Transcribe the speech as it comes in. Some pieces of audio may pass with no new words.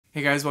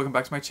Hey guys, welcome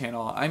back to my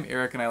channel. I'm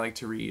Eric and I like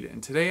to read,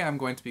 and today I'm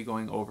going to be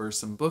going over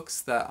some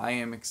books that I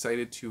am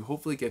excited to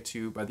hopefully get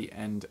to by the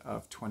end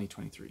of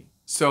 2023.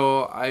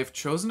 So I've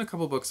chosen a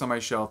couple books on my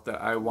shelf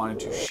that I wanted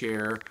to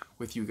share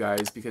with you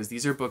guys because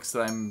these are books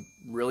that I'm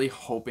really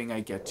hoping I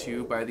get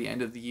to by the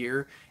end of the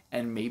year,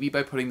 and maybe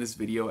by putting this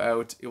video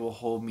out, it will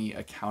hold me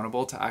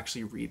accountable to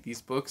actually read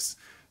these books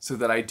so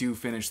that I do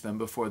finish them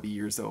before the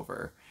year's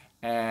over.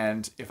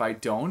 And if I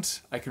don't,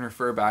 I can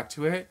refer back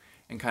to it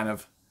and kind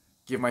of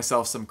give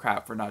myself some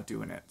crap for not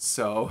doing it.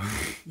 So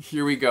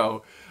here we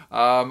go.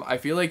 I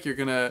feel like you're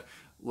gonna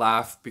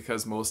laugh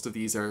because most of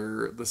these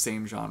are the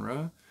same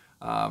genre.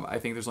 I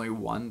think there's only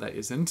one that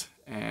isn't,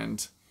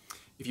 and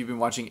if you've been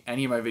watching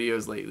any of my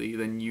videos lately,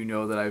 then you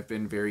know that I've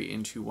been very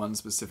into one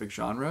specific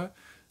genre.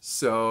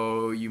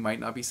 So you might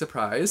not be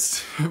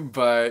surprised,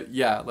 but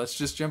yeah, let's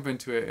just jump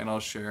into it and I'll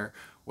share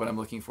what I'm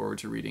looking forward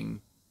to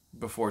reading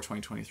before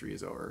 2023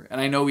 is over.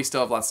 And I know we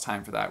still have lots of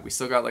time for that. We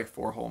still got like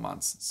 4 whole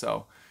months.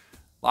 So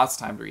lots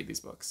of time to read these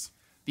books.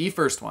 The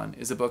first one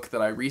is a book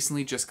that I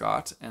recently just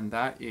got, and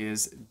that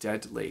is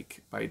Dead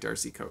Lake by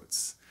Darcy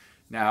Coates.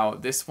 Now,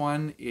 this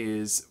one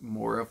is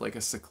more of like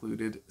a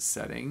secluded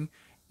setting,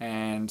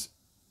 and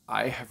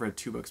I have read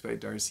 2 books by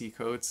Darcy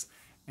Coates,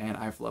 and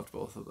I've loved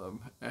both of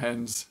them.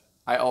 And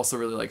I also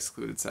really like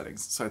secluded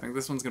settings, so I think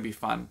this one's going to be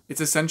fun.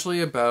 It's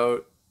essentially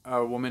about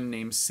a woman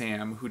named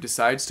Sam who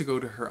decides to go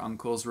to her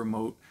uncle's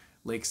remote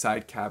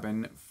lakeside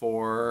cabin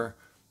for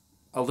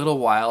a little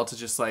while to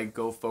just like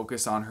go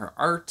focus on her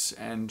art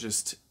and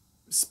just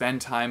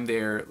spend time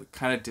there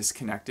kind of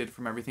disconnected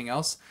from everything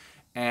else.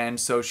 And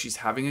so she's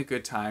having a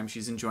good time,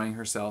 she's enjoying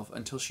herself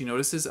until she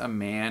notices a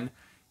man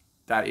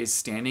that is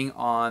standing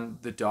on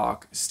the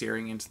dock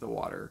staring into the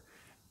water.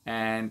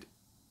 And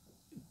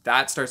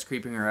that starts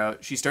creeping her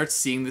out. She starts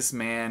seeing this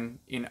man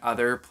in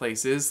other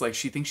places. Like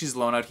she thinks she's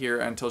alone out here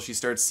until she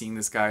starts seeing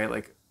this guy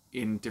like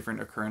in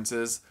different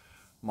occurrences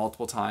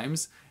multiple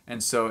times,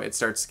 and so it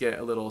starts to get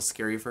a little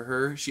scary for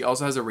her. She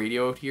also has a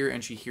radio out here,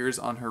 and she hears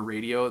on her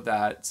radio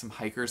that some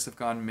hikers have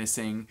gone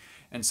missing,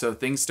 and so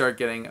things start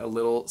getting a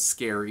little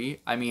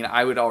scary. I mean,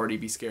 I would already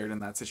be scared in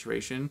that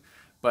situation,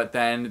 but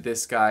then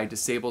this guy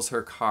disables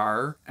her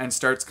car and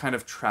starts kind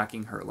of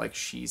tracking her like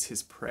she's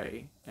his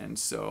prey, and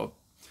so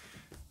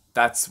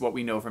that's what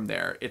we know from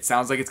there. It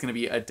sounds like it's going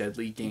to be a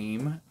deadly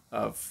game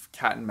of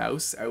cat and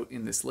mouse out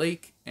in this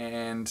lake,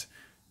 and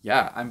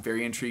yeah, I'm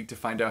very intrigued to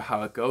find out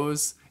how it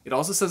goes. It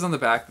also says on the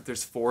back that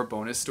there's 4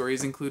 bonus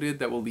stories included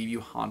that will leave you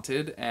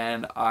haunted,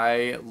 and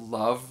I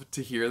love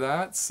to hear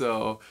that.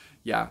 So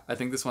yeah, I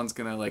think this one's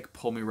gonna like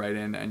pull me right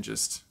in and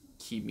just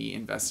keep me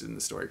invested in the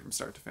story from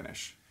start to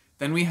finish.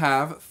 Then we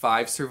have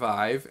 5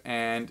 Survive,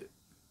 and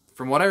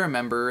from what I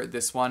remember,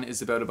 this one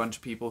is about a bunch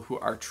of people who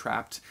are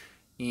trapped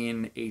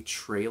in a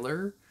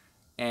trailer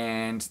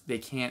and they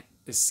can't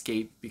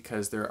escape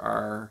because there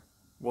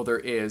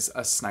is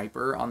a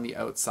sniper on the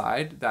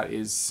outside that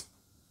is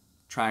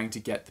trying to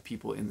get the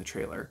people in the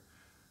trailer.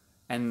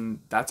 And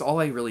that's all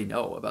I really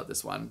know about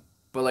this one.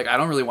 But like, I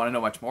don't really want to know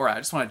much more. I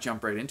just want to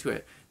jump right into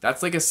it.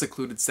 That's like a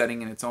secluded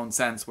setting in its own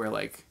sense where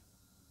like,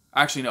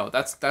 actually no,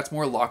 that's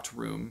more locked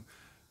room.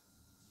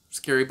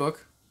 Scary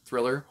book,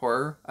 thriller,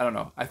 horror. I don't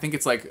know. I think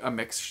it's like a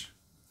mix.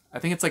 I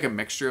think it's like a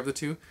mixture of the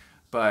two.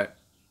 But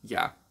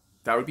yeah,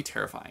 that would be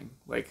terrifying.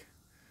 Like,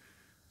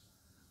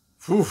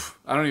 whew,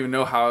 I don't even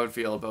know how I would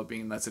feel about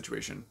being in that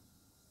situation.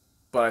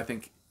 But I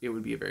think it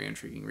would be a very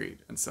intriguing read,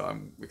 and so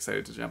I'm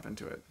excited to jump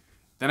into it.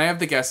 Then I have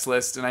the guest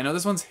list, and I know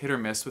this one's hit or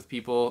miss with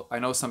people. I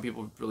know some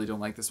people really don't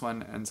like this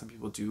one, and some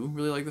people do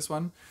really like this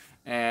one.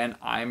 And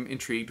I'm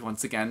intrigued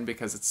once again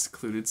because it's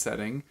secluded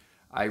setting.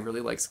 I really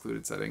like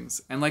secluded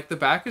settings. And like the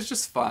back is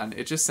just fun.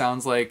 It just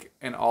sounds like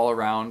an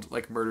all-around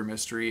like murder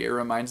mystery. It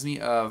reminds me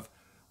of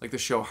like the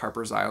show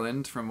Harper's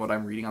Island from what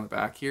I'm reading on the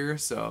back here.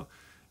 So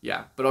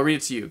yeah, but I'll read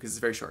it to you because it's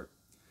very short.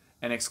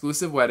 An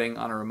exclusive wedding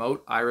on a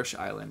remote Irish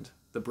island.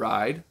 The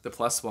bride, the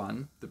plus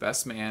one, the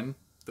best man,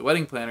 the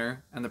wedding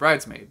planner, and the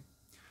bridesmaid.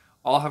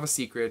 All have a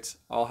secret,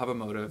 all have a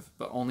motive,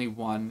 but only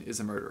one is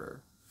a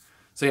murderer.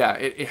 So yeah,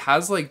 it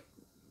has like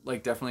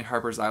definitely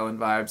Harper's Island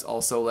vibes,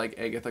 also like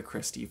Agatha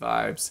Christie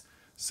vibes.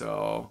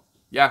 So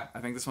yeah, I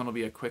think this one will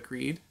be a quick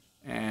read,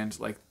 and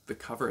like the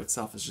cover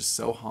itself is just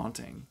so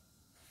haunting.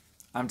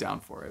 I'm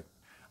down for it.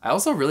 I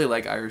also really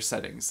like Irish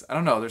settings. I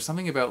don't know, there's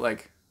something about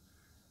like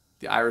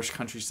the Irish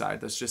countryside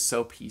that's just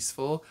so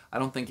peaceful. I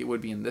don't think it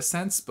would be in this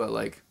sense, but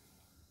like,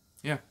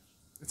 yeah,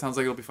 it sounds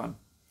like it'll be fun.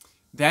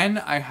 Then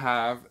I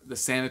have The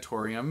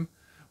Sanatorium,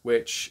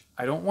 which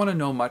I don't want to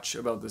know much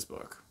about this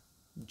book.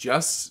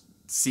 Just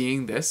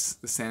seeing this,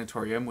 The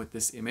Sanatorium, with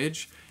this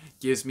image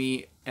gives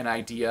me an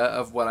idea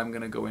of what I'm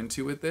going to go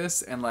into with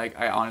this, and like,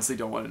 I honestly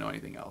don't want to know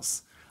anything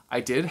else. I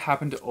did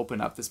happen to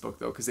open up this book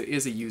though, because it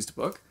is a used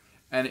book.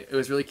 And it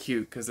was really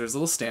cute because there's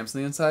little stamps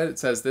on the inside. It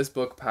says, this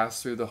book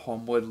passed through the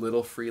Homewood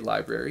Little Free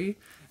Library.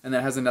 And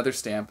then it has another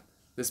stamp.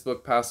 This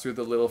book passed through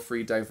the Little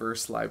Free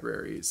Diverse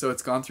Library. So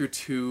it's gone through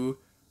 2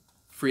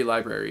 free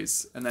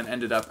libraries and then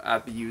ended up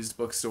at the used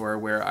bookstore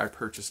where I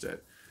purchased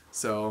it.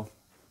 So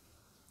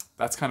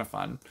that's kind of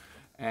fun.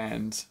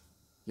 And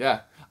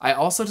Yeah. I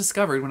also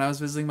discovered when I was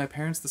visiting my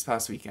parents this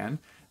past weekend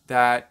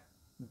that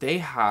they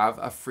have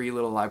a free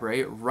little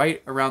library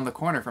right around the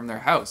corner from their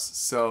house.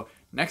 So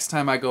next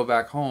time I go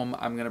back home,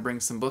 I'm going to bring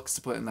some books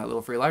to put in that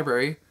little free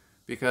library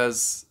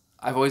because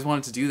I've always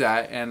wanted to do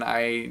that and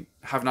I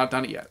have not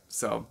done it yet.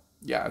 So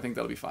yeah, I think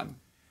that'll be fun.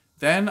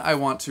 Then I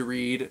want to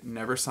read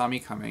Never Saw Me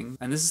Coming.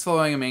 And this is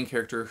following a main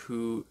character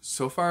who,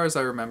 so far as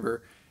I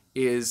remember,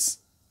 is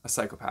a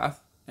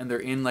psychopath. And they're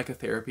in like a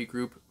therapy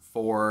group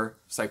for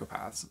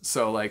psychopaths.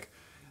 So like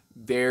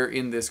they're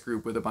in this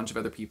group with a bunch of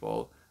other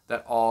people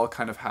that all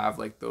kind of have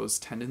like those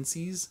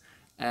tendencies.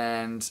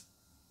 And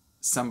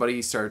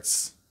somebody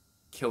starts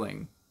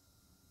killing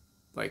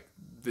like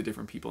the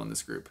different people in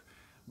this group.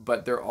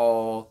 But they're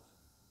all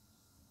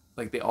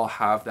like they all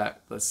have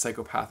that the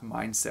psychopath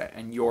mindset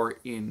and you're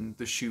in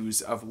the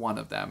shoes of one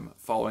of them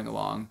following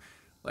along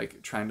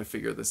like trying to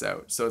figure this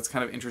out. So it's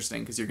kind of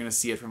interesting because you're going to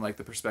see it from like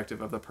the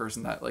perspective of the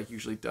person that like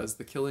usually does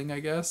the killing, I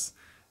guess,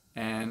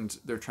 and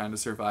they're trying to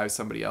survive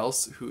somebody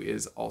else who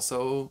is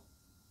also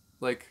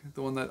like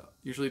the one that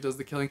usually does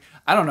the killing.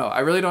 I don't know. I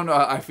really don't know.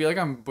 I feel like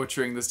I'm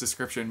butchering this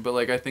description, but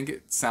like I think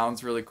it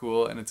sounds really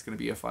cool and it's going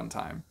to be a fun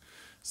time.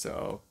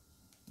 So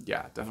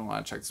yeah, definitely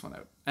want to check this one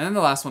out. And then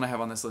the last one I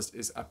have on this list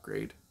is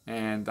Upgrade.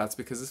 And that's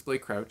because it's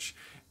Blake Crouch.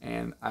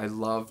 And I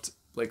loved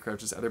Blake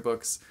Crouch's other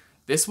books.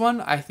 This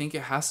one, I think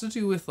it has to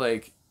do with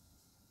like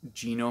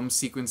genome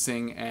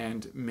sequencing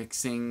and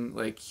mixing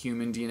like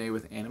human DNA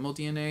with animal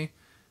DNA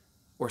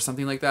or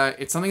something like that.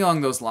 It's something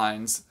along those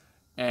lines.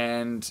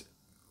 And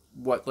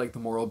what like the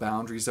moral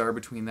boundaries are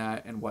between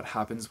that and what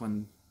happens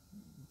when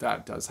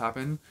that does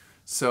happen.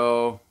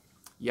 So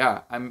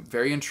yeah, I'm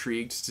very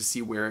intrigued to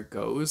see where it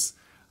goes.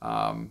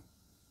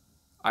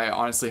 I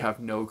honestly have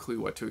no clue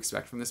what to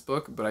expect from this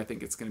book, but I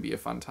think it's going to be a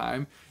fun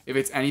time. If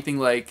it's anything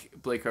like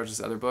Blake Crouch's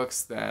other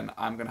books, then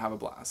I'm going to have a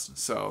blast.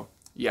 So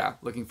yeah,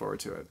 looking forward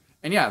to it.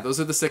 And yeah, those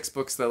are the 6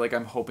 books that like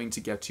I'm hoping to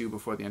get to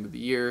before the end of the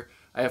year.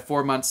 I have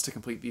 4 months to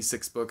complete these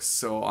 6 books,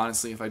 so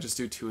honestly, if I just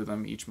do 2 of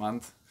them each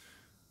month,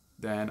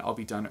 then I'll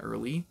be done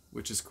early,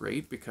 which is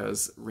great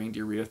because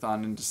Reindeer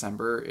Readathon in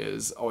December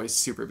is always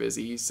super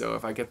busy. So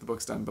if I get the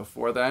books done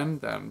before then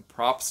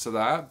props to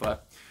that,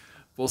 but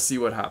we'll see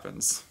what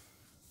happens.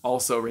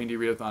 Also, Reindeer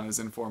Readathon is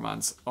in 4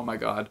 months. Oh my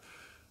god.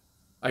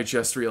 I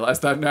just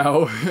realized that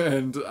now,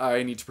 and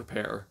I need to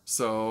prepare.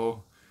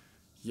 So,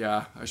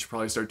 yeah, I should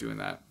probably start doing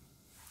that.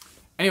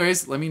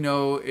 Anyways, let me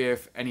know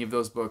if any of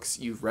those books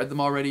you've read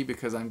them already,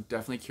 because I'm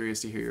definitely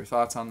curious to hear your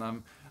thoughts on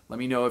them. Let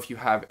me know if you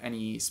have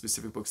any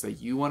specific books that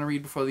you want to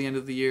read before the end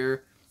of the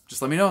year.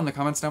 Just let me know in the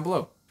comments down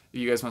below. If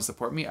you guys want to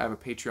support me, I have a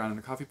Patreon and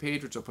a Ko-fi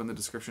page, which I'll put in the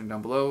description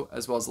down below,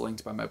 as well as a link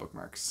to buy my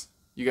bookmarks.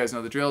 You guys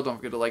know the drill. Don't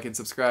forget to like and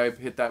subscribe.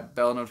 Hit that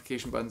bell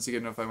notification button so you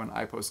get notified when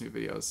I post new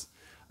videos.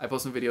 I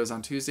post new videos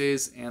on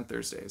Tuesdays and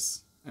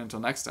Thursdays. And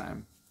until next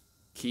time,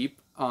 keep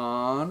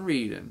on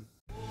reading.